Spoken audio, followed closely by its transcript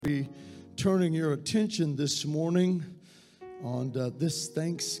be turning your attention this morning on this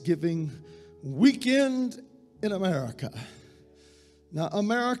Thanksgiving weekend in America. Now,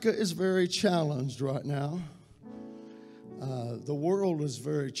 America is very challenged right now. The world is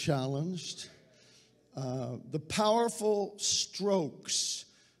very challenged. The powerful strokes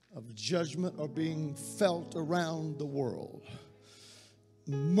of judgment are being felt around the world.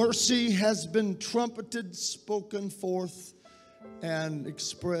 Mercy has been trumpeted, spoken forth, and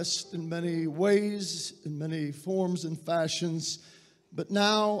expressed in many ways, in many forms and fashions. But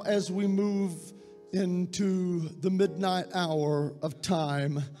now, as we move into the midnight hour of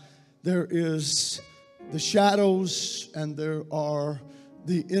time, there is the shadows and there are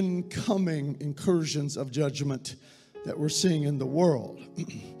the incoming incursions of judgment that we're seeing in the world.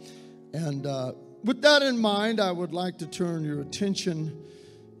 And with that in mind, I would like to turn your attention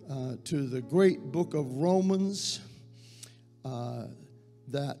to the great book of Romans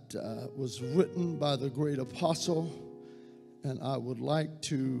that was written by the great apostle. And I would like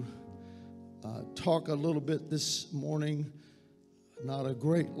to talk a little bit this morning, not a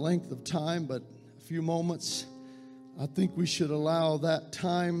great length of time, but a few moments. I think we should allow that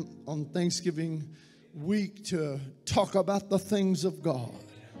time on Thanksgiving week to talk about the things of God,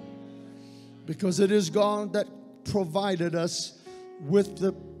 because it is God that provided us with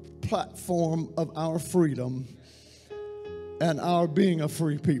the platform of our freedom and our being a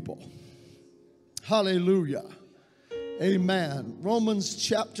free people. Hallelujah. Amen. Romans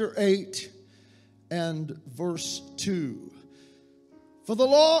chapter 8 and verse 2. For the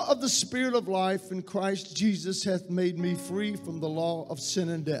law of the Spirit of life in Christ Jesus hath made me free from the law of sin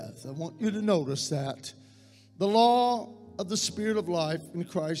and death. I want you to notice that. The law of the Spirit of life in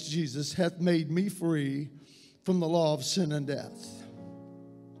Christ Jesus hath made me free from the law of sin and death.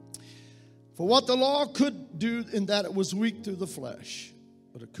 For what the law could do in that it was weak through the flesh,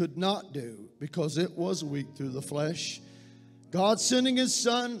 but it could not do because it was weak through the flesh, God sending his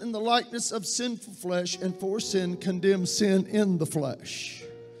Son in the likeness of sinful flesh, and for sin condemned sin in the flesh.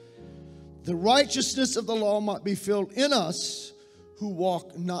 The righteousness of the law might be filled in us who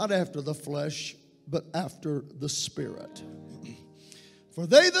walk not after the flesh, but after the Spirit. For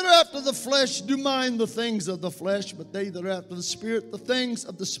they that are after the flesh do mind the things of the flesh, but they that are after the Spirit, the things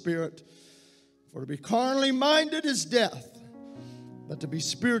of the Spirit. For to be carnally minded is death, but to be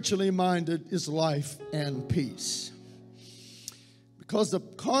spiritually minded is life and peace. Because the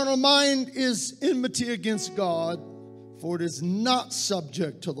carnal mind is enmity against God, for it is not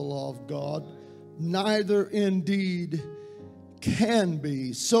subject to the law of God, neither indeed can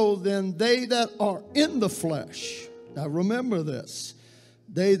be. So then they that are in the flesh, now remember this,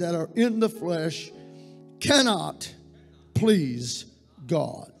 they that are in the flesh cannot please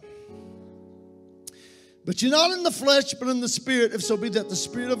God. But you're not in the flesh, but in the Spirit, if so be that the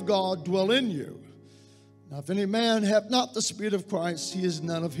Spirit of God dwell in you. Now, if any man have not the Spirit of Christ, he is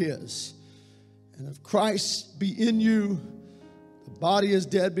none of his. And if Christ be in you, the body is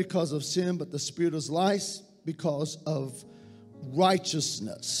dead because of sin, but the Spirit is life because of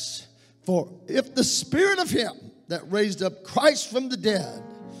righteousness. For if the Spirit of him that raised up Christ from the dead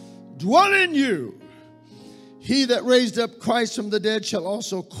dwell in you, he that raised up Christ from the dead shall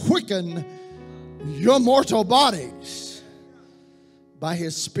also quicken your mortal bodies by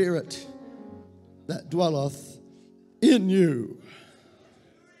his Spirit that dwelleth in you.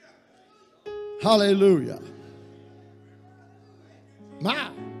 Hallelujah. My,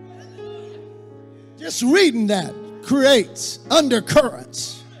 just reading that creates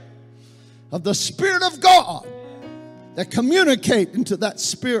undercurrents of the Spirit of God that communicate into that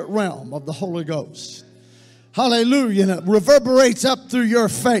spirit realm of the Holy Ghost. Hallelujah. And it reverberates up through your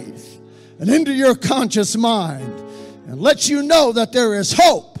faith and into your conscious mind, and lets you know that there is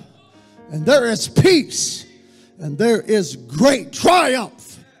hope, and there is peace, and there is great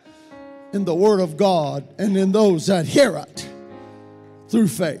triumph in the Word of God and in those that hear it through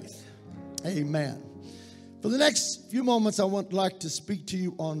faith. Amen. For the next few moments, I would like to speak to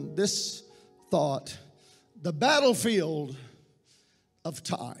you on this thought: the battlefield of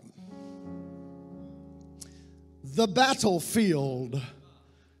time. The battlefield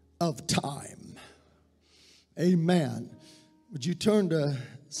of time. Amen. Would you turn to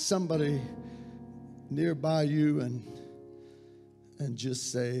somebody nearby you and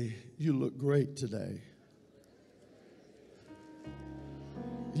just say, you look great today.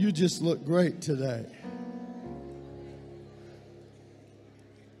 You just look great today.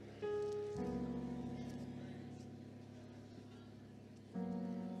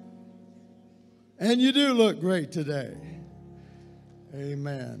 And you do look great today.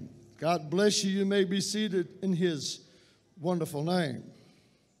 Amen. God bless you. You may be seated in his wonderful name.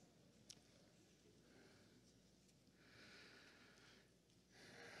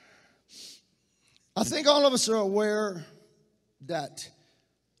 I think all of us are aware that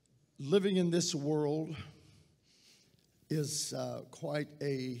living in this world is quite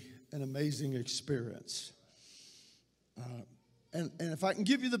an amazing experience. And if I can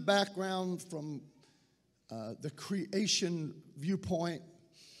give you the background from the creation viewpoint,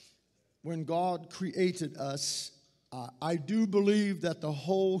 when God created us, I do believe that the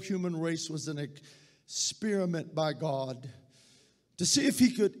whole human race was an experiment by God to see if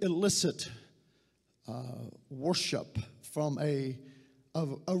he could elicit worship from a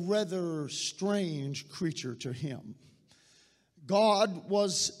rather strange creature to him. God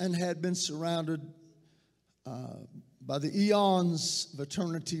was and had been surrounded by the eons of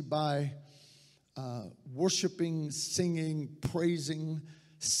eternity by worshiping, singing, praising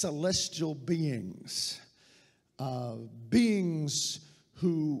celestial beings, beings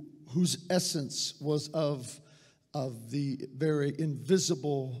whose essence was of the very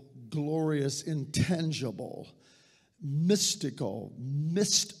invisible, glorious, intangible, mystical,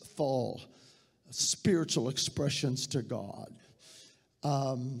 mistful spiritual expressions to God.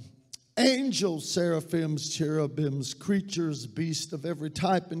 Angels, seraphims, cherubims, creatures, beasts of every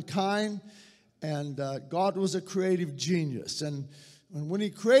type and kind. And God was a creative genius. And when he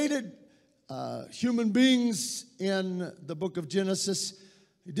created human beings in the book of Genesis,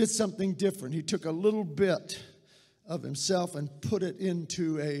 he did something different. He took a little bit of himself and put it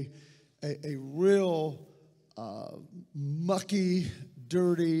into a real mucky,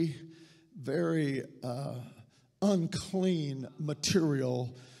 dirty, very unclean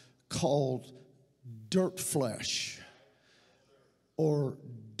material called dirt flesh or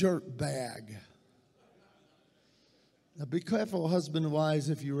dirt bag. Now be careful, husband and wives,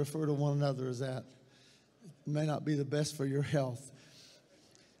 if you refer to one another as that. It may not be the best for your health.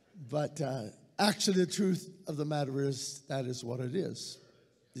 But actually the truth of the matter is that is what it is.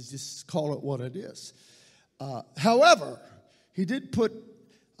 You just call it what it is. However, he did put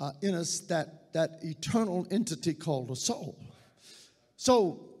in us that eternal entity called a soul.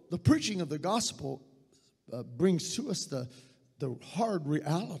 So the preaching of the gospel brings to us the hard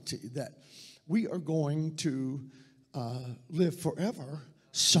reality that we are going to live forever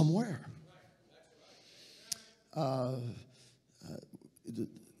somewhere. The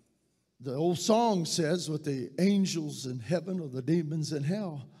old song says, with the angels in heaven or the demons in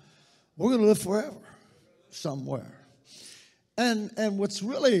hell, we're going to live forever somewhere. And what's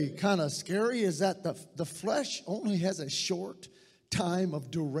really kind of scary is that the flesh only has a short time of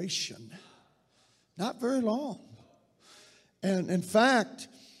duration. Not very long. And in fact,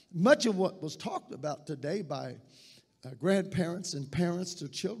 much of what was talked about today by grandparents and parents to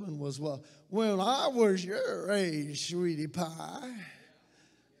children was, well, when I was your age, sweetie pie,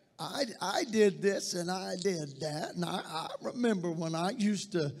 I did this and I did that. And I remember when I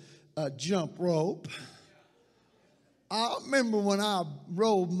used to jump rope. I remember when I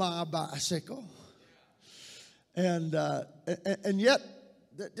rode my bicycle. And yet,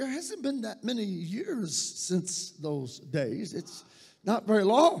 there hasn't been that many years since those days. It's not very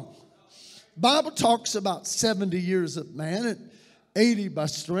long. Bible talks about 70 years of man, and 80 by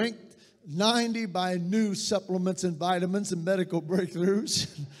strength, 90 by new supplements and vitamins and medical breakthroughs,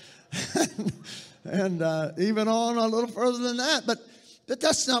 and even on a little further than that. But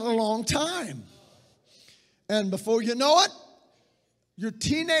that's not a long time. And before you know it, your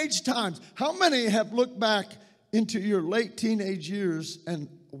teenage times. How many have looked back into your late teenage years and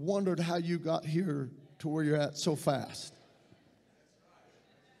wondered how you got here to where you're at so fast?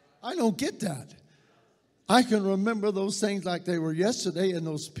 I don't get that. I can remember those things like they were yesterday and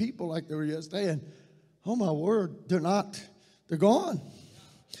those people like they were yesterday. And, oh, my word, they're gone.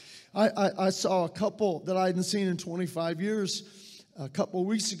 I saw a couple that I hadn't seen in 25 years a couple of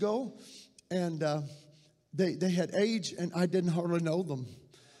weeks ago. And they had aged, and I didn't hardly know them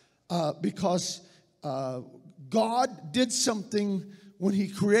because God did something when he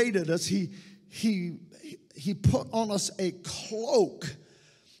created us. He put on us a cloak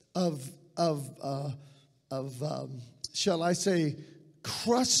of shall I say,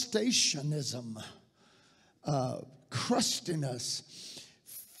 crustaceanism, crustiness,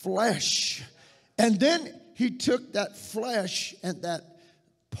 flesh. And then he took that flesh and that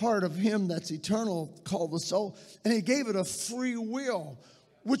part of him that's eternal called the soul, and he gave it a free will,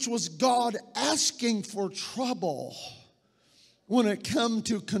 which was God asking for trouble when it come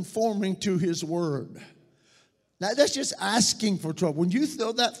to conforming to his word. Now, that's just asking for trouble. When you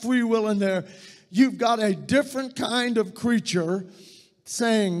throw that free will in there, you've got a different kind of creature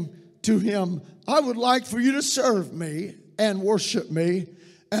saying to him, I would like for you to serve me and worship me.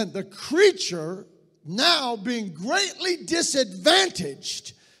 And the creature, now being greatly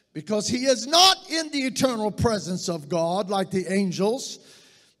disadvantaged because he is not in the eternal presence of God like the angels,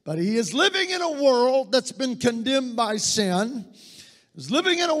 but he is living in a world that's been condemned by sin. He's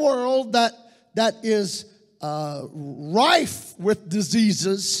living in a world that is rife with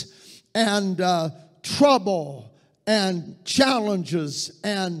diseases and trouble and challenges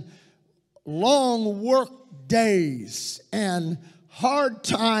and long work days and hard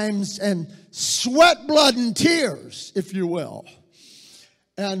times and sweat, blood, and tears, if you will.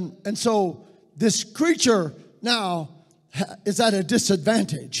 And so this creature now is at a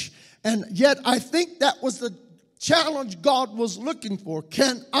disadvantage. And yet I think that was the challenge God was looking for.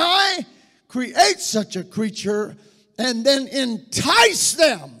 Can I create such a creature and then entice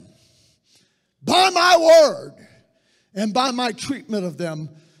them by my word and by my treatment of them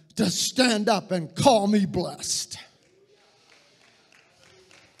to stand up and call me blessed?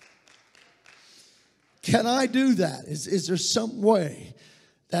 Can I do that? Is there some way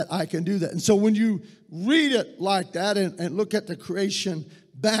that I can do that? And so when you read it like that and look at the creation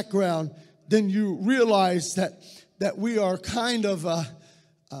background, then you realize that we are kind of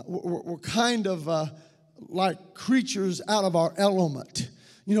like creatures out of our element.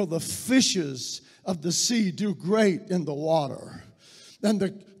 You know, the fishes of the sea do great in the water, and the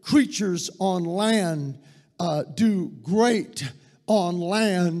creatures on land do great on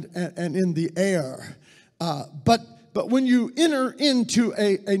land and in the air. But when you enter into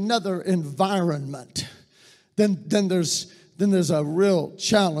another environment, then there's a real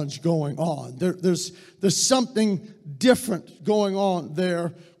challenge going on. There's something different going on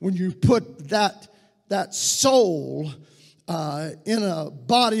there when you put that soul in a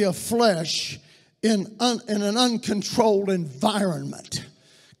body of flesh in an uncontrolled environment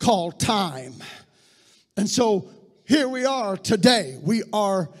called time. And so here we are today. We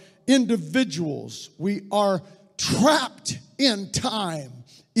are individuals. We are trapped in time,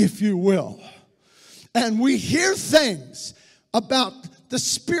 if you will. And we hear things about the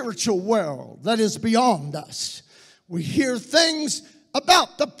spiritual world that is beyond us. We hear things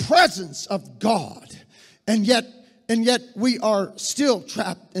about the presence of God. And yet we are still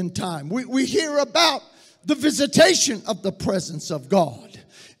trapped in time. We hear about the visitation of the presence of God.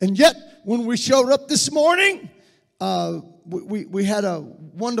 And yet when we showed up this morning, we had a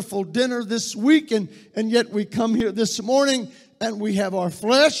wonderful dinner this week, and yet we come here this morning and we have our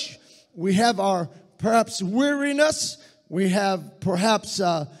flesh, we have our perhaps weariness, we have perhaps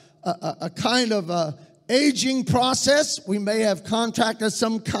a kind of a aging process. We may have contracted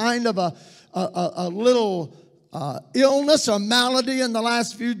some kind of a little illness or malady in the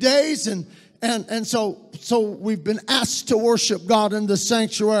last few days, and so we've been asked to worship God in the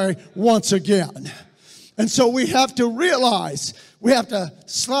sanctuary once again. And so we have to realize, we have to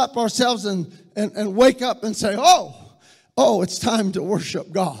slap ourselves and wake up and say, oh, it's time to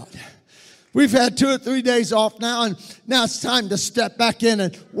worship God. We've had 2 or 3 days off now, and now it's time to step back in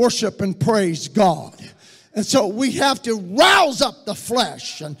and worship and praise God. And so we have to rouse up the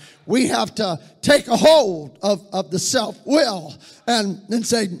flesh, and we have to take a hold of the self-will and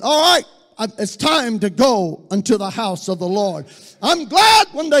say, all right, it's time to go unto the house of the Lord. I'm glad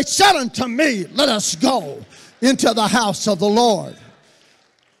when they said unto me, let us go into the house of the Lord.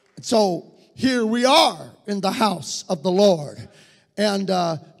 And so here we are in the house of the Lord. And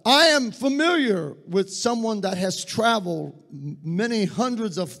I am familiar with someone that has traveled many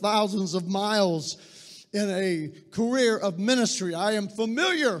hundreds of thousands of miles in a career of ministry. I am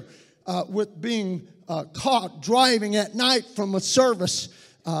familiar with being caught driving at night from a service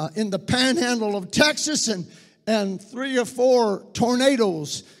in the panhandle of Texas, and 3 or 4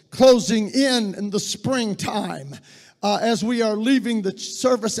 tornadoes closing in the springtime as we are leaving the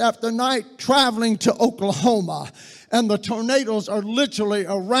service after night, traveling to Oklahoma. And the tornadoes are literally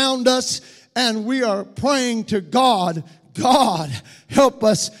around us, and we are praying to God, God, help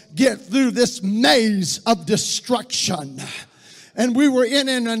us get through this maze of destruction. And we were in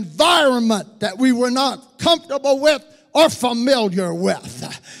an environment that we were not comfortable with or familiar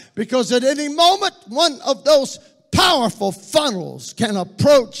with, because at any moment one of those powerful funnels can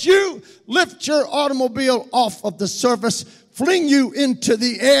approach you, lift your automobile off of the surface, fling you into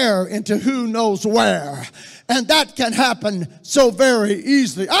the air, into who knows where. And that can happen so very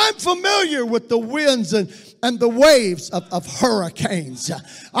easily. I'm familiar with the winds and the waves of hurricanes.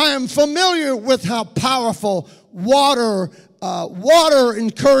 I am familiar with how powerful water water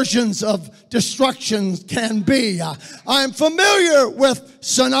incursions of destruction can be. I am familiar with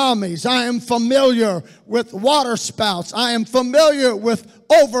tsunamis. I am familiar with water spouts. I am familiar with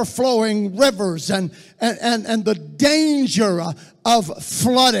overflowing rivers and the danger of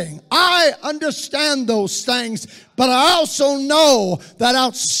flooding. I understand those things, but I also know that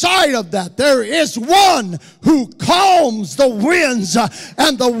outside of that, there is one who calms the winds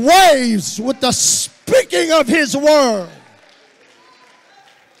and the waves with the speaking of his word.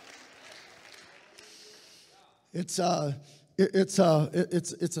 It's a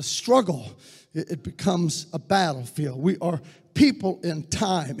struggle. It becomes a battlefield. We are people in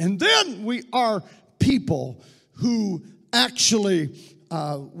time. And then we are people who actually,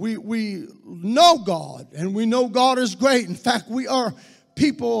 we know God, and we know God is great. In fact, we are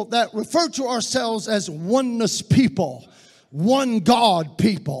people that refer to ourselves as oneness people, one God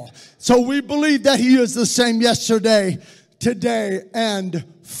people. So we believe that He is the same yesterday, today, and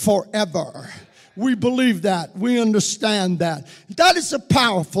forever. We believe that. We understand that. That is a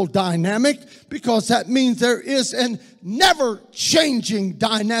powerful dynamic, because that means there is an never-changing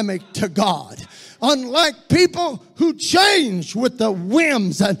dynamic to God. Unlike people who change with the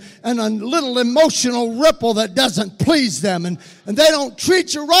whims and a little emotional ripple that doesn't please them. And they don't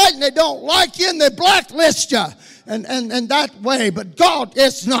treat you right, and they don't like you, and they blacklist you. And that way. But God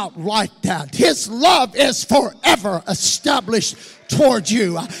is not like that. His love is forever established toward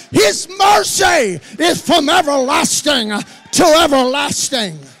you. His mercy is from everlasting to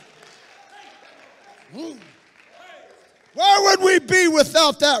everlasting. Where would we be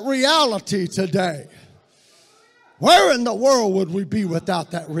without that reality today? Where in the world would we be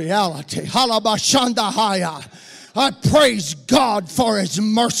without that reality? Halabashandahaya. I praise God for His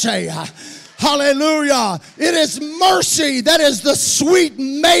mercy. Hallelujah. It is mercy that is the sweet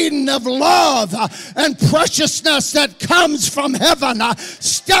maiden of love and preciousness that comes from heaven,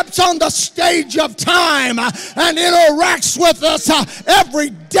 steps on the stage of time, and interacts with us every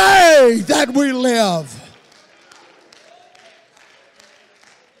day that we live.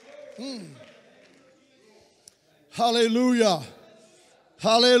 Hallelujah.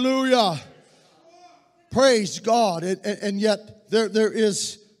 Hallelujah. Praise God. And yet there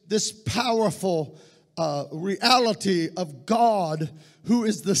is this powerful reality of God who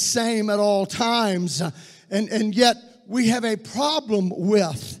is the same at all times. And yet we have a problem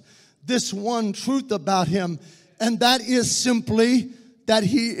with this one truth about Him. And that is simply that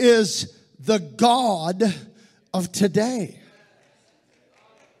He is the God of today.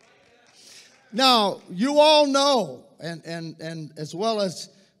 Now, you all know, and as well as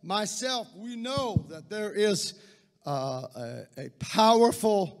myself, we know that there is a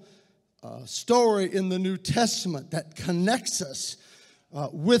powerful story in the New Testament that connects us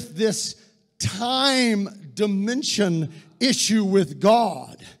with this time dimension issue with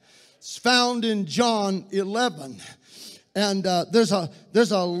God. It's found in John 11. And there's a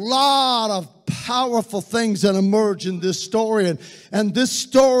lot of powerful things that emerge in this story. And this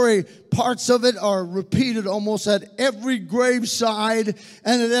story, parts of it are repeated almost at every graveside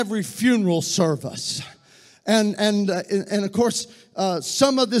and at every funeral service. And of course,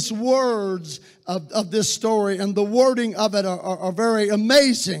 some of these words of this story and the wording of it are very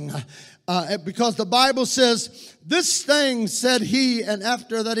amazing. Because the Bible says, "This thing said he, and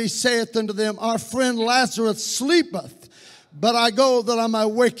after that he saith unto them, Our friend Lazarus sleepeth. But I go that I might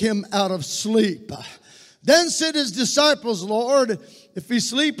wake him out of sleep. Then said his disciples, Lord, if he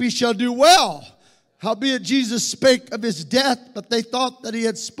sleep, he shall do well. Howbeit Jesus spake of his death, but they thought that he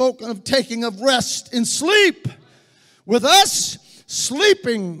had spoken of taking of rest in sleep. With us,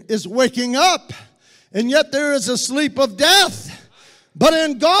 sleeping is waking up, and yet there is a sleep of death. But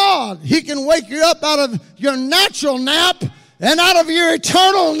in God, He can wake you up out of your natural nap and out of your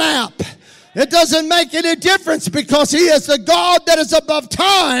eternal nap. It doesn't make any difference, because He is the God that is above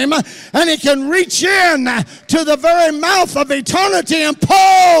time, and He can reach in to the very mouth of eternity and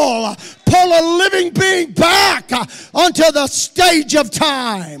pull a living being back onto the stage of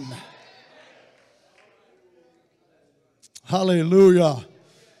time. Hallelujah.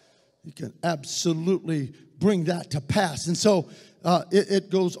 You can absolutely bring that to pass. And so it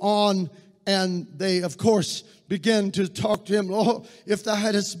goes on, and they, of course, begin to talk to him. Oh, if thou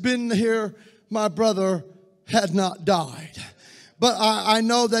hadst been here, my brother had not died. But I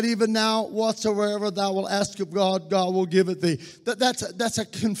know that even now, whatsoever thou wilt ask of God, God will give it thee. That's a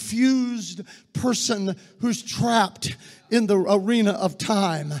confused person who's trapped in the arena of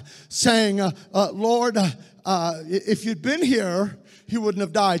time, saying, Lord, if you'd been here, he wouldn't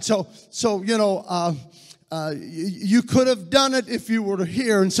have died. So you could have done it if you were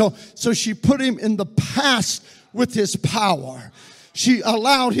here. And so she put him in the past with his power. She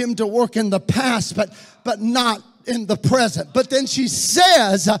allowed him to work in the past, but not in the present. But then she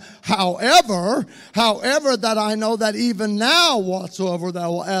says, however, that I know that even now whatsoever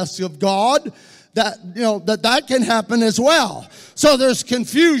thou wilt ask of God, that can happen as well. So there's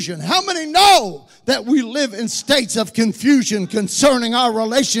confusion. How many know that we live in states of confusion concerning our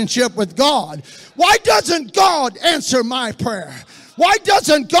relationship with God? Why doesn't God answer my prayer? Why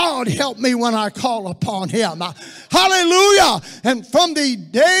doesn't God help me when I call upon him? Hallelujah. And from the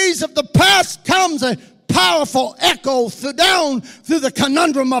days of the past comes a powerful echo down through the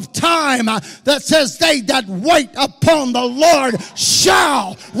conundrum of time that says, they that wait upon the Lord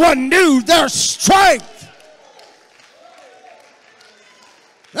shall renew their strength.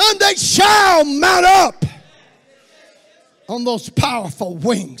 And they shall mount up on those powerful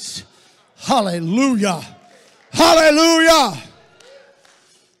wings. Hallelujah. Hallelujah.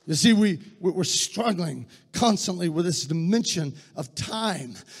 You see, we're struggling constantly with this dimension of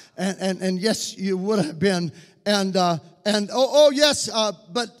time. And yes, you would have been. But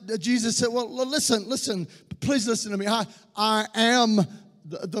Jesus said, well, listen, please listen to me. I am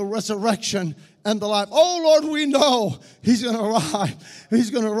the resurrection and the life. Oh, Lord, we know he's going to rise. He's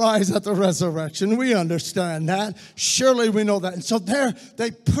going to rise at the resurrection. We understand that. Surely we know that. And so there,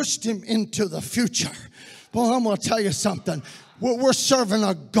 they pushed him into the future. Boy, I'm going to tell you something. We're serving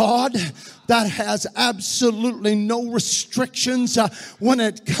a God that has absolutely no restrictions when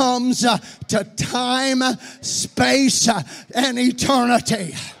it comes to time, space, and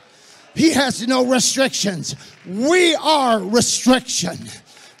eternity. He has no restrictions. We are restriction.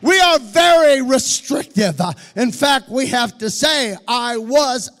 We are very restrictive. In fact, we have to say, I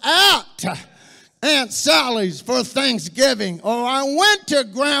was at Aunt Sally's for Thanksgiving, or I went to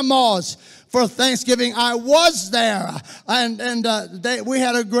Grandma's for Thanksgiving. I was there, and we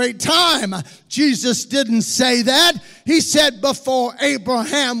had a great time. Jesus didn't say that. He said, before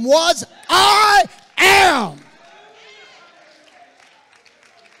Abraham was, I am.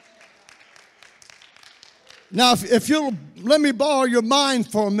 Now, if you'll let me borrow your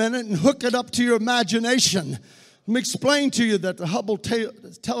mind for a minute and hook it up to your imagination. Let me explain to you that the Hubble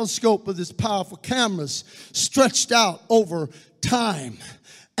telescope with its powerful cameras stretched out over time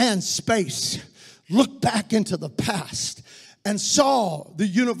and space, looked back into the past and saw the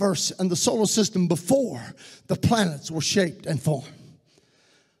universe and the solar system before the planets were shaped and formed.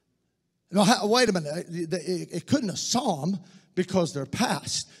 Now, wait a minute. It couldn't have saw them because they're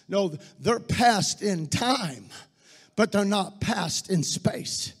past. No, they're past in time, but they're not past in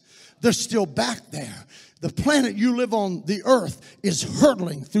space. They're still back there. The planet you live on, the earth, is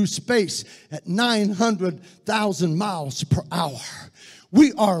hurtling through space at 900,000 miles per hour.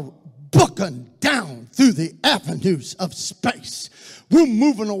 We are booking down through the avenues of space. We're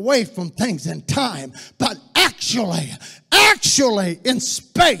moving away from things in time, but actually, in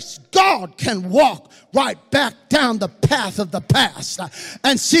space, God can walk right back down the path of the past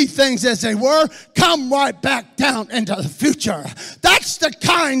and see things as they were, come right back down into the future. That's the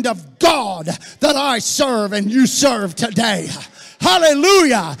kind of God that I serve and you serve today.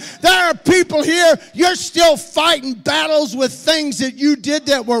 Hallelujah. There are people here, you're still fighting battles with things that you did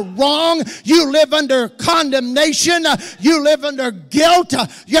that were wrong. You live under condemnation. You live under guilt.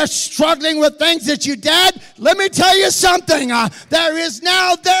 You're struggling with things that you did. Let me tell you something. There is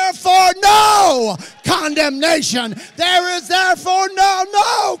now therefore no condemnation. There is therefore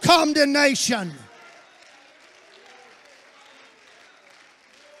no condemnation.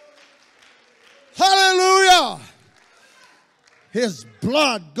 Hallelujah. His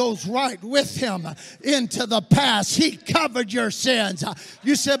blood goes right with him into the past. He covered your sins.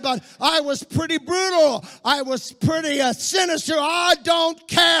 You said, but I was pretty brutal. I was pretty sinister. I don't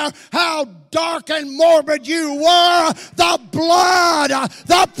care how dark and morbid you were. The blood,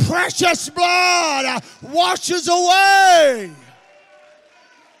 the precious blood washes away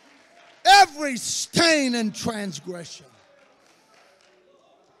every stain and transgression.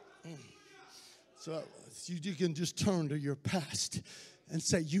 So you can just turn to your past and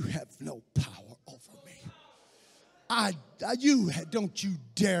say, you have no power over me. Don't you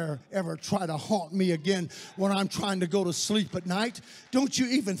dare ever try to haunt me again when I'm trying to go to sleep at night. Don't you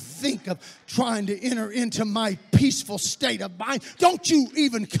even think of trying to enter into my peaceful state of mind. Don't you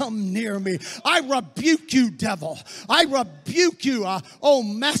even come near me. I rebuke you, devil. I rebuke you,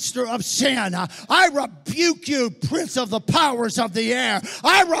 master of sin. I rebuke you, prince of the powers of the air.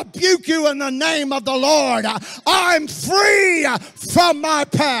 I rebuke you in the name of the Lord. I'm free from my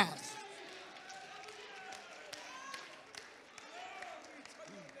past.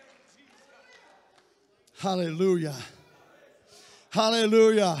 Hallelujah.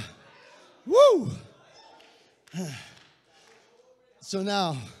 Hallelujah. Woo. So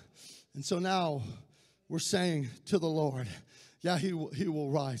now we're saying to the Lord, yeah, he will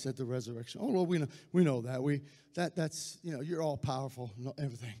rise at the resurrection. Oh, Lord, we know that. That's, you're all powerful,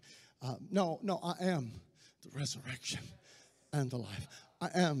 everything. No, I am the resurrection and the life. I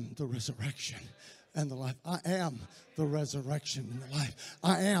am the resurrection and the life. I am the resurrection and the life.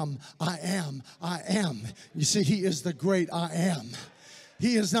 I am. You see, he is the great I am.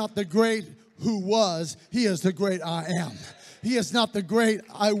 He is not the great who was. He is the great I am. He is not the great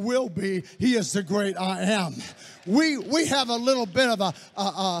I will be. He is the great I am. We have a little bit of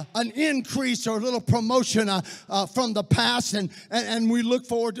an increase or a little promotion from the past, and we look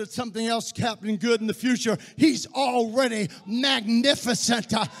forward to something else happening good in the future. He's already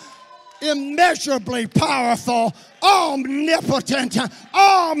magnificent, immeasurably powerful, omnipotent,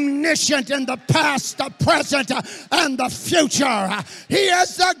 omniscient in the past, the present, and the future. He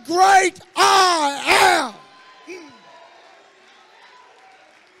is the great I am.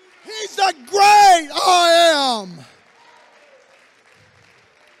 He's the great I am.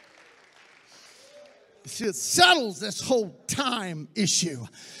 You see, it settles this whole time issue,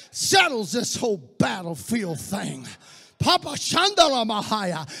 settles this whole battlefield thing. Papa Shandala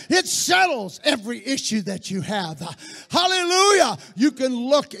Mahaya. It settles every issue that you have. Hallelujah. You can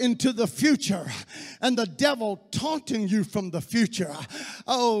look into the future and the devil taunting you from the future.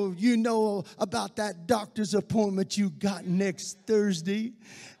 Oh, you know about that doctor's appointment you got next Thursday.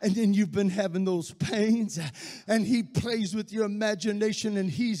 And then you've been having those pains, and he plays with your imagination, and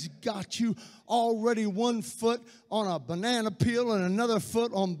he's got you already 1 foot on a banana peel and another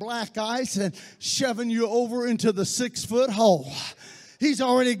foot on black ice and shoving you over into the 6-foot hole. He's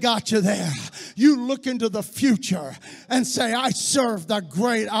already got you there. You look into the future and say, I serve the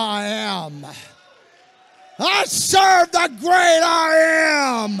great I am. I serve the great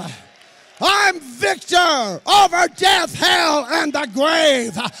I am. I'm victor over death, hell, and the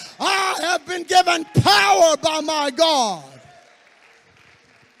grave. I have been given power by my God.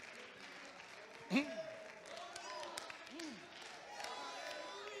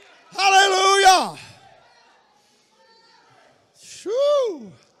 Hallelujah.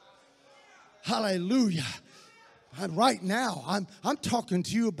 Shoo. Hallelujah. And right now, I'm talking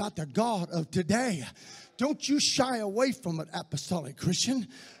to you about the God of today. Don't you shy away from it, apostolic Christian.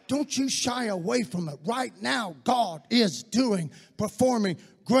 Don't you shy away from it. Right now, God is performing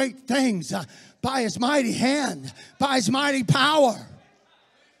great things by his mighty hand, by his mighty power.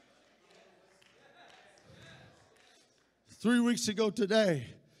 3 weeks ago today,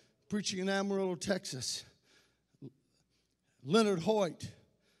 preaching in Amarillo, Texas, Leonard Hoyt,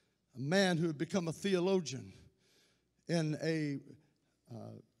 a man who had become a theologian in a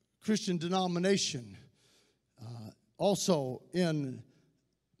Christian denomination, also in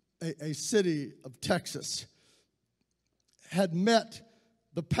a city of Texas, had met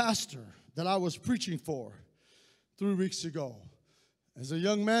the pastor that I was preaching for 3 weeks ago. As a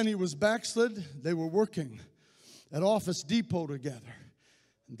young man, he was backslid. They were working at Office Depot together.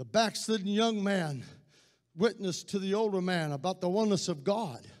 And the backslidden young man witnessed to the older man about the oneness of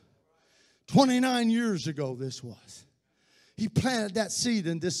God. 29 years ago this was. He planted that seed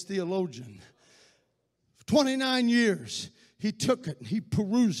in this theologian. 29 years. He took it, he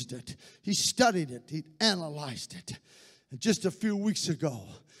perused it, he studied it, he analyzed it. And just a few weeks ago,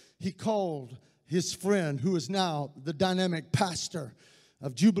 he called his friend, who is now the dynamic pastor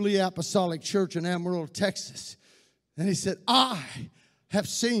of Jubilee Apostolic Church in Amarillo, Texas. And he said, I have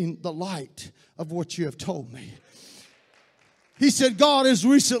seen the light of what you have told me. He said, God has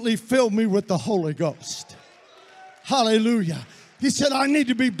recently filled me with the Holy Ghost. Hallelujah. He said, I need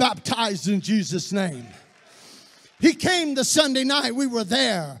to be baptized in Jesus' name. He came the Sunday night, we were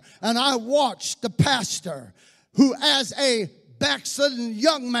there, and I watched the pastor who, as a backslidden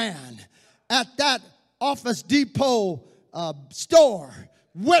young man at that Office Depot store,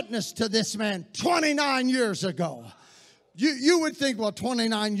 witnessed to this man 29 years ago. You would think, well,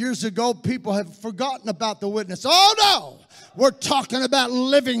 29 years ago, people have forgotten about the witness. Oh, no. We're talking about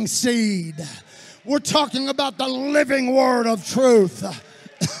living seed. We're talking about the living word of truth.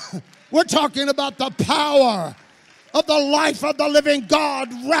 We're talking about the power of the life of the living God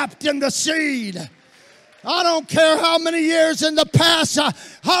wrapped in the seed. I don't care how many years in the past,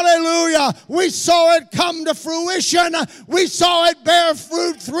 hallelujah, we saw it come to fruition. We saw it bear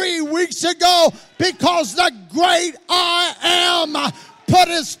fruit 3 weeks ago because the great I am put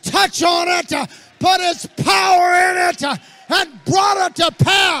his touch on it, put his power in it, and brought it to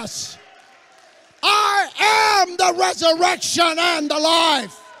pass. I am the resurrection and the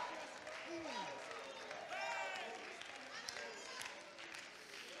life.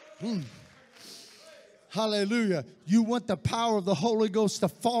 Hallelujah. You want the power of the Holy Ghost to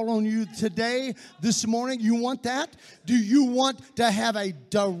fall on you today, this morning? You want that? Do you want to have a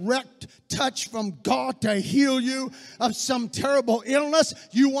direct touch from God to heal you of some terrible illness?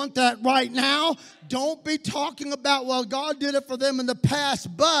 You want that right now? Don't be talking about, well, God did it for them in the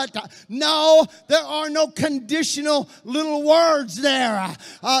past, but no, there are no conditional little words there.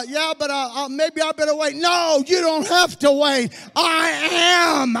 Maybe I better wait. No, you don't have to wait. I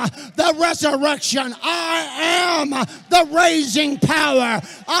am the resurrection. I am the raising power.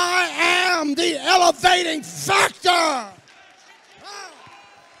 I am the elevating factor.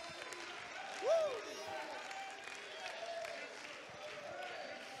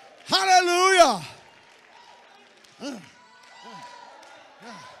 Hallelujah.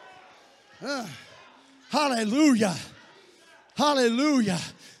 Hallelujah. Hallelujah.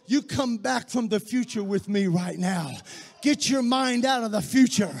 You come back from the future with me right now. Get your mind out of the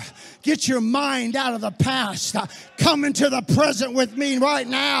future. Get your mind out of the past. Come into the present with me right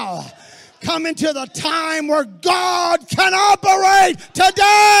now. Come into the time where God can operate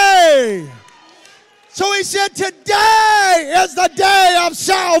today. So he said, today is the day of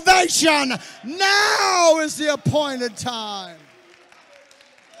salvation. Now is the appointed time.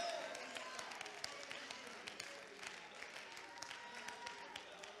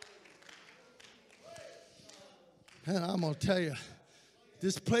 And I'm going to tell you,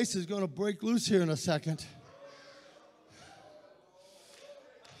 this place is going to break loose here in a second.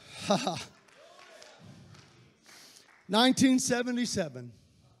 1977.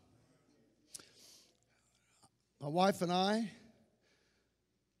 My wife and I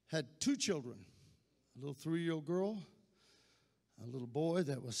had 2 children, a little 3-year-old girl, a little boy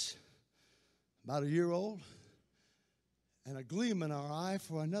that was about a year old, and a gleam in our eye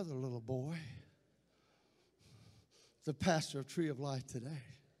for another little boy, the pastor of Tree of Life today.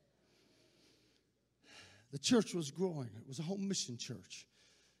 The church was growing. It was a home mission church.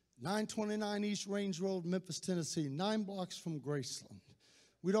 929 East Range Road, Memphis, Tennessee, 9 blocks from Graceland.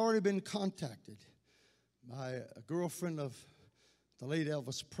 We'd already been contacted by a girlfriend of the late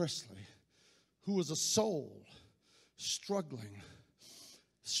Elvis Presley, who was a soul struggling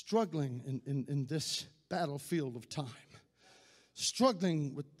in this battlefield of time,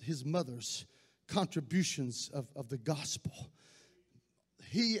 struggling with his mother's contributions of the gospel.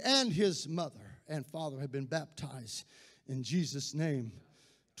 He and his mother and father had been baptized in Jesus' name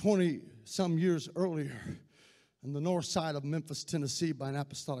 20-some years earlier on the north side of Memphis, Tennessee, by an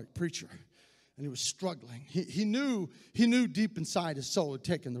apostolic preacher. And he was struggling. He knew deep inside his soul had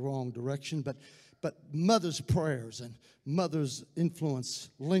taken the wrong direction, but mother's prayers and mother's influence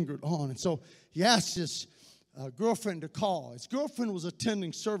lingered on. And so he asked his girlfriend to call. His girlfriend was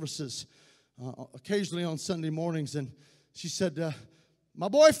attending services occasionally on Sunday mornings, and she said, my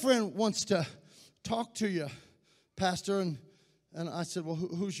boyfriend wants to talk to you, Pastor. And I said, well,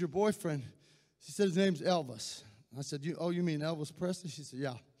 who's your boyfriend? She said, his name's Elvis. I said, you mean Elvis Presley? She said,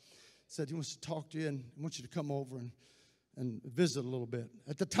 yeah. Said he wants to talk to you and wants you to come over and visit a little bit.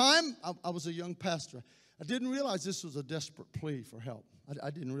 At the time, I was a young pastor. I didn't realize this was a desperate plea for help. I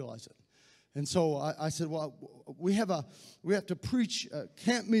didn't realize it. And so I said, well, we have to preach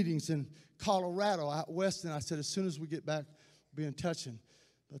camp meetings in Colorado out west. And I said, as soon as we get back, we'll be in touch. And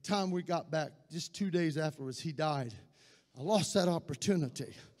by the time we got back, just 2 days afterwards, he died. I lost that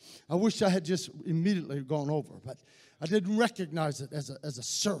opportunity. I wish I had just immediately gone over, but I didn't recognize it as a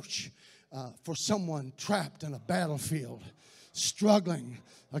search for someone trapped in a battlefield, struggling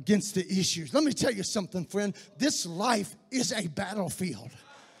against the issues. Let me tell you something, friend. This life is a battlefield.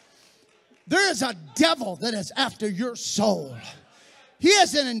 There is a devil that is after your soul. He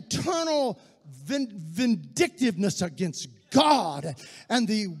has an internal vindictiveness against God. And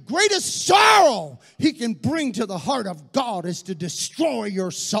the greatest sorrow he can bring to the heart of God is to destroy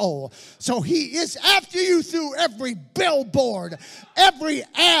your soul. So he is after you through every billboard, every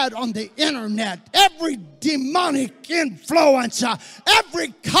ad on the internet, every demonic influence,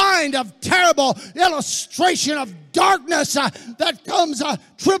 every kind of terrible illustration of darkness that comes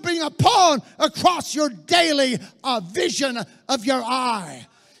tripping upon across your daily vision of your eye.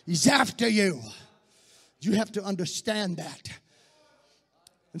 He's after you. You have to understand that.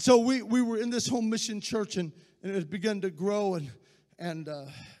 And so we were in this home mission church, and it had begun to grow and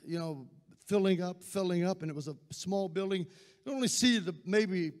filling up. And it was a small building. You only seated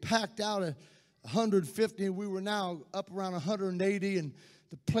maybe packed out at 150. And we were now up around 180, and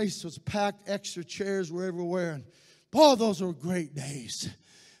the place was packed. Extra chairs were everywhere. And boy, those were great days.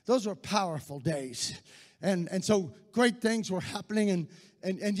 Those were powerful days. And so great things were happening,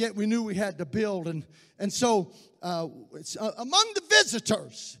 and yet we knew we had to build. And so among the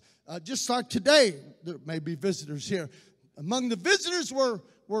visitors, just like today, there may be visitors here. Among the visitors were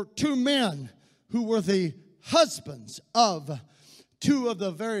two men who were the husbands of two of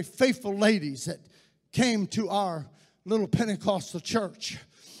the very faithful ladies that came to our little Pentecostal church.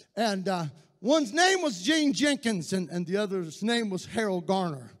 And one's name was Gene Jenkins, and the other's name was Harold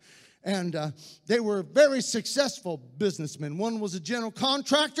Garner. And they were very successful businessmen. One was a general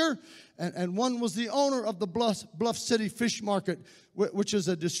contractor, and one was the owner of the Bluff City Fish Market, which is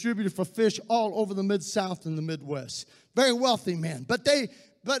a distributor for fish all over the Mid-South and the Midwest. Very wealthy men. But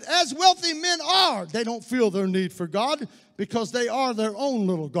as wealthy men are, they don't feel their need for God because they are their own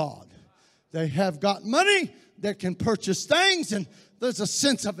little God. They have got money that can purchase things, and there's a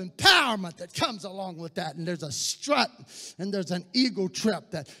sense of empowerment that comes along with that. And there's a strut and there's an ego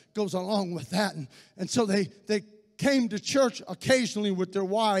trip that goes along with that. And so they came to church occasionally with their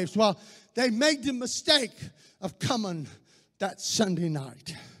wives. Well, they made the mistake of coming that Sunday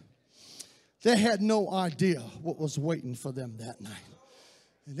night. They had no idea what was waiting for them that night.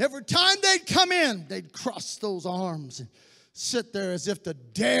 And every time they'd come in, they'd cross those arms and sit there as if to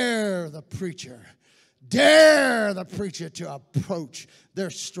dare the preacher to approach their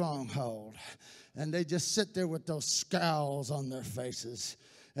stronghold. And they just sit there with those scowls on their faces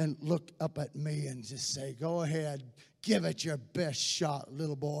and look up at me and just say, go ahead, give it your best shot,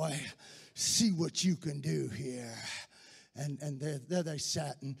 little boy. See what you can do here. And there they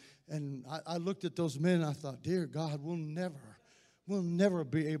sat. And I looked at those men and I thought, dear God, we'll never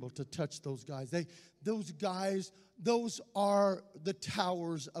be able to touch those guys. Those are the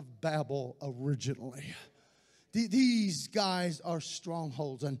towers of Babel originally. These guys are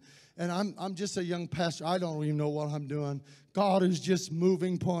strongholds. And I'm just a young pastor. I don't even know what I'm doing. God is just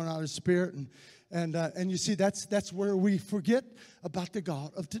moving, pouring out His Spirit. And you see, that's where we forget about the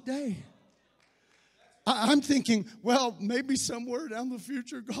God of today. I'm thinking, well, maybe somewhere down the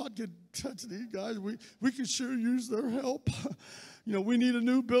future, God could touch these guys. We could sure use their help. You know, we need a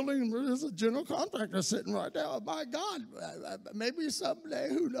new building. There's a general contractor sitting right there. My God, maybe someday,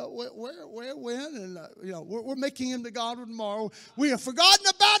 who knows, where, when. And, we're making Him the God of tomorrow. We have forgotten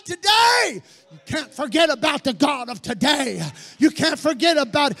about today. You can't forget about the God of today. You can't forget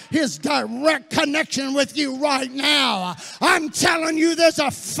about His direct connection with you right now. I'm telling you, there's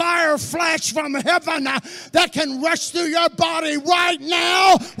a fire flash from heaven that can rush through your body right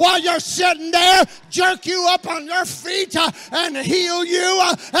now while you're sitting there, jerk you up on your feet, and heal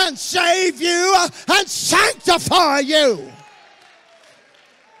you and save you and sanctify you.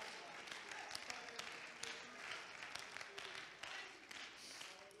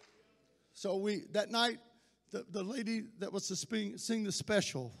 So that night, the lady that was to sing the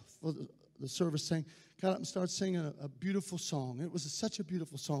special for the service got up and started singing a beautiful song. It was such a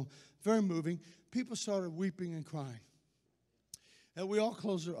beautiful song, very moving. People started weeping and crying. And we all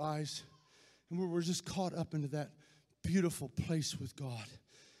closed our eyes, and we were just caught up into that beautiful place with God.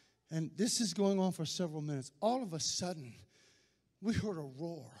 And this is going on for several minutes. All of a sudden, we heard a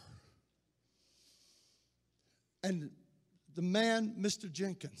roar. And the man, Mr.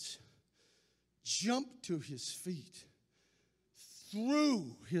 Jenkins, jumped to his feet,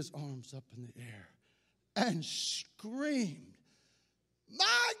 threw his arms up in the air, and screamed,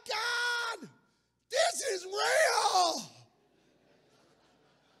 "My God, this is real!"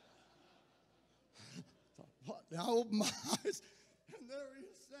 I opened my eyes, and there he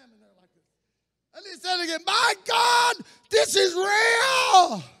is standing there like this. And he said again, "My God, this is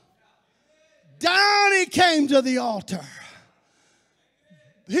real!" Down he came to the altar,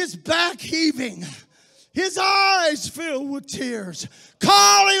 his back heaving, his eyes filled with tears,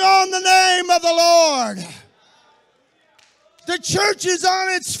 calling on the name of the Lord. The church is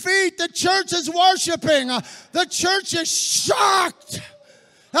on its feet. The church is worshiping. The church is shocked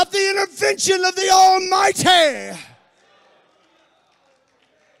at the intervention of the Almighty.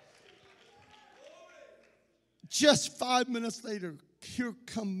 Just 5 minutes later, here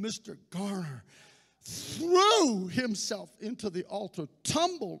come Mr. Garner, threw himself into the altar,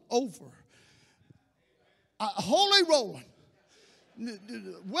 tumbled over, holy rolling.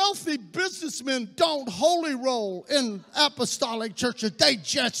 Wealthy businessmen don't holy roll in apostolic churches. They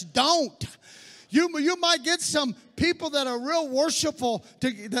just don't. You might get some people that are real worshipful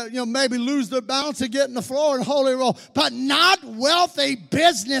to maybe lose their balance and get in the floor and holy roll, but not wealthy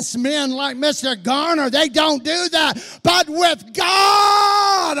businessmen like Mr. Garner. They don't do that. But with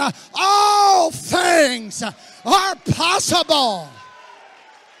God, all things are possible.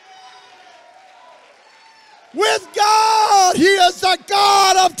 With God, He is the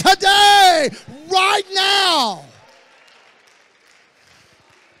God of today, right now.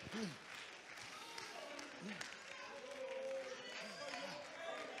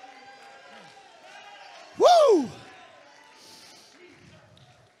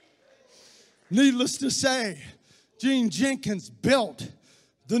 Needless to say, Gene Jenkins built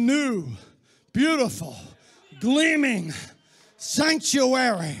the new, beautiful, gleaming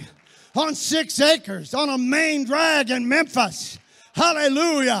sanctuary on 6 acres on a main drag in Memphis.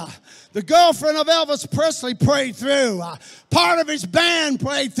 Hallelujah. The girlfriend of Elvis Presley prayed through. Part of his band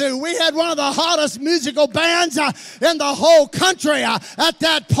prayed through. We had one of the hottest musical bands in the whole country at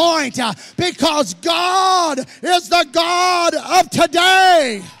that point because God is the God of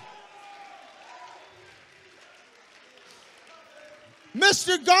today.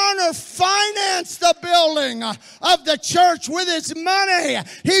 Mr. Garner financed the building of the church with his money.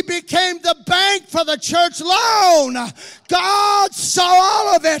 He became the bank for the church loan. God saw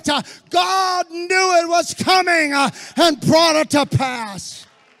all of it. God knew it was coming and brought it to pass.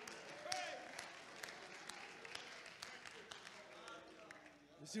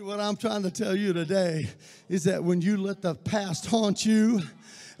 You see, what I'm trying to tell you today is that when you let the past haunt you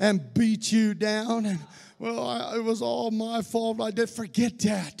and beat you down, well, it was all my fault. I did. Forget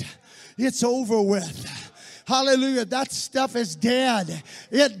that. It's over with. Hallelujah. That stuff is dead.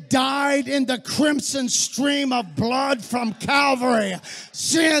 It died in the crimson stream of blood from Calvary.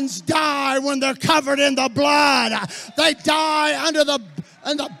 Sins die when they're covered in the blood. They die in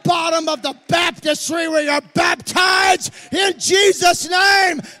the bottom of the baptistry where you're baptized in Jesus'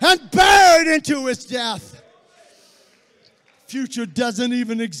 name and buried into his death. Future doesn't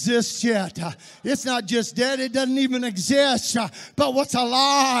even exist yet. It's not just dead, it doesn't even exist. But what's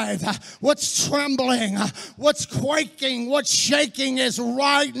alive, what's trembling, what's quaking, what's shaking is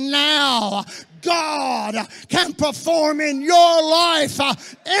right now. God can perform in your life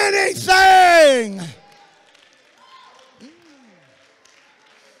anything.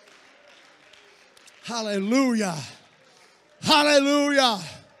 Hallelujah. Hallelujah.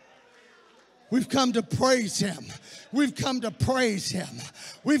 We've come to praise him. We've come to praise him.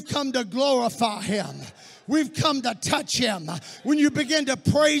 We've come to glorify him. We've come to touch him. When you begin to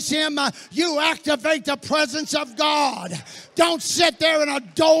praise him, you activate the presence of God. Don't sit there in a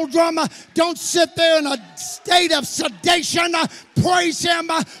doldrum. Don't sit there in a state of sedation. Praise him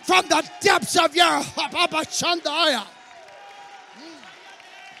from the depths of your Shandaya.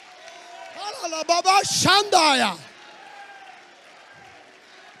 Shandaya.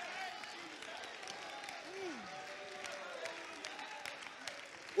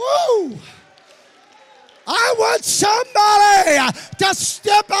 Woo! I want somebody to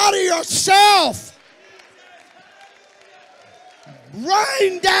step out of yourself.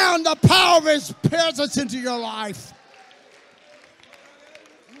 Rain down the power of his presence into your life.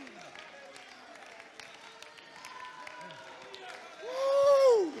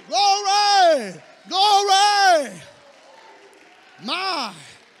 Woo! Glory! Glory! My!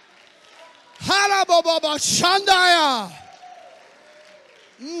 Halababa Shandaya!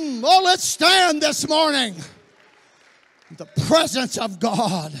 Oh, let's stand this morning in the presence of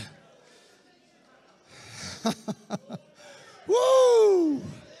God. Woo!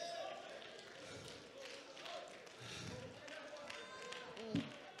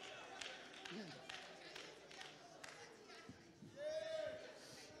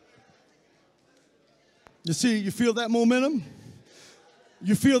 You see, you feel that momentum?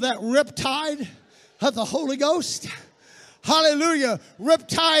 You feel that riptide of the Holy Ghost? Hallelujah.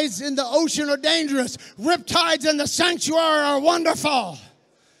 Riptides in the ocean are dangerous. Riptides in the sanctuary are wonderful.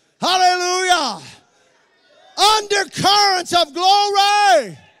 Hallelujah. Undercurrents of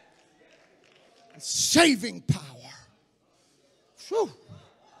glory. Saving power. Whew.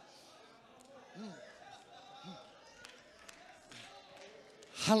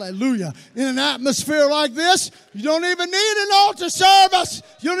 Hallelujah. In an atmosphere like this, you don't even need an altar service.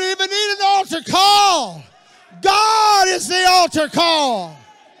 You don't even need an altar call. God is the altar call.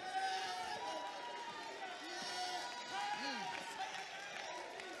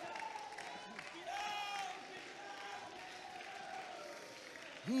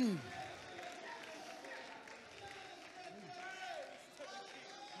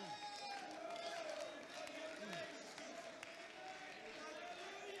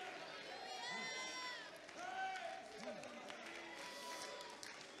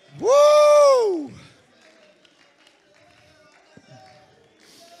 Woo!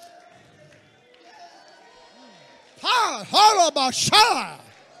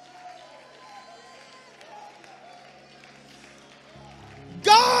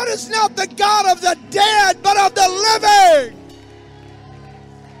 God is not the God of the dead, but of the living.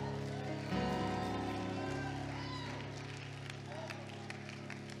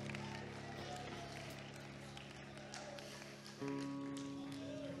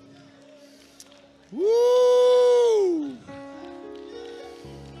 Woo!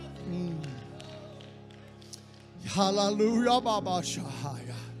 Hallelujah, Baba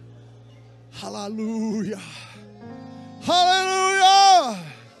Shahaya. Hallelujah. Hallelujah.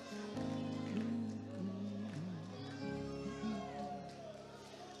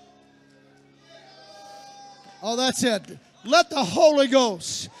 Oh, that's it. Let the Holy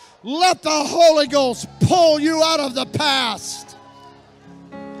Ghost pull you out of the past.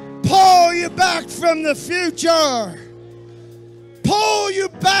 Pull you back from the future. Pull you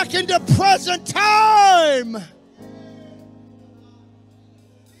back into present time.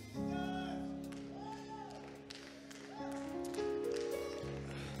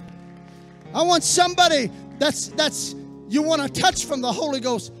 I want somebody that's you want to touch from the Holy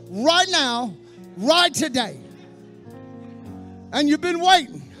Ghost right now, right today. And you've been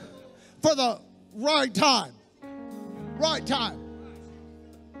waiting for the right time. Right time.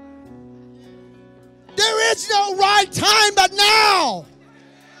 There is no right time but now.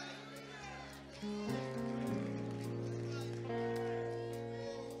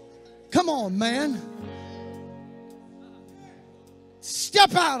 Come on, man.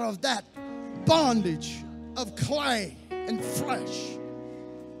 Step out of that bondage of clay and flesh.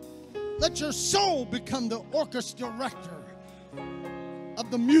 Let your soul become the orchestra director of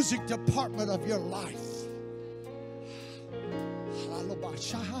the music department of your life.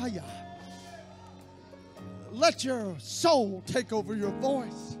 Let your soul take over your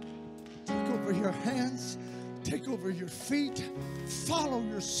voice, take over your hands, take over your feet. Follow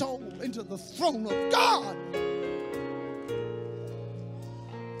your soul into the throne of God.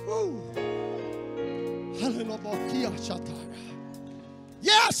 Woo.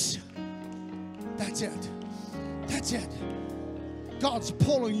 Yes, that's it. That's it. God's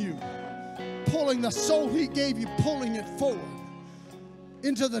pulling you, pulling the soul He gave you, pulling it forward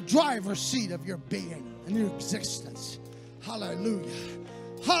into the driver's seat of your being and your existence. Hallelujah.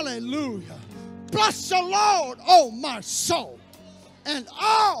 Hallelujah. Bless the Lord, oh my soul, and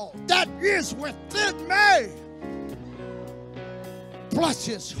all that is within me. Bless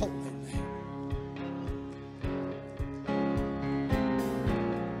His holy name.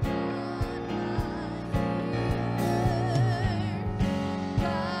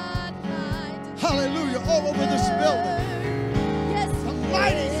 Hallelujah, all over this building. Yes, A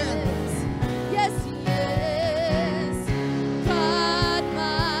mighty hand. yes, yes. God,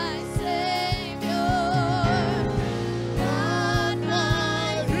 my Savior. God,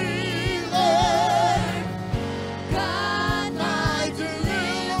 my healer. God, my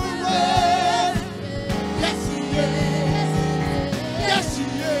deliverer. Yes, He is. Yes, He is.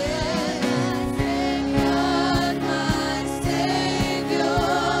 God, my Savior.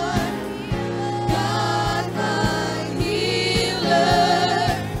 God, my healer.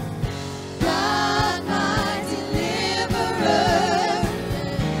 God, my deliverer.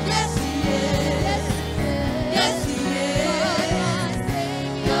 Yes, He is. Yes, He is.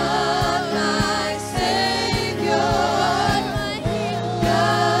 God, my Savior.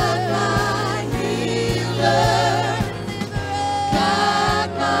 God, my healer. God,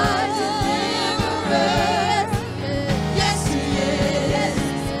 my deliverer. Yes, He is.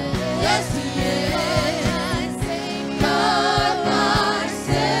 Yes, He is. God, my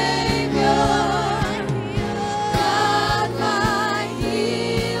Savior. God, my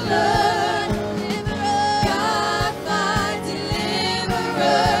healer. God, my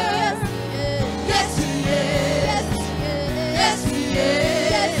deliverer. Yes, He is. Yes, He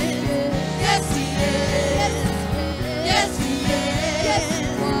is. Yes, He is. Yes, He is.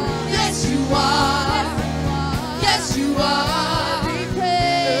 Yes, you are. Yes, you are.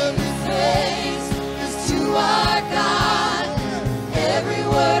 Every praise is to our God. Every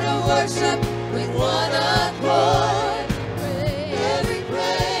word of worship with one accord.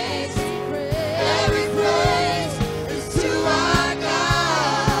 Every praise is to our God.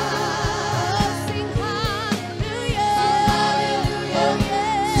 Sing hallelujah, hallelujah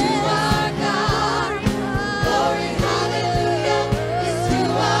to our God. Glory, hallelujah is to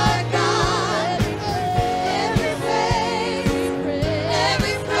our God. Every praise is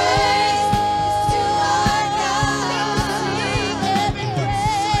to our God.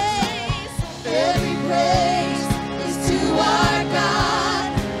 Every praise is to our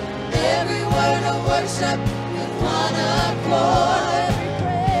God. Every word of worship with one accord.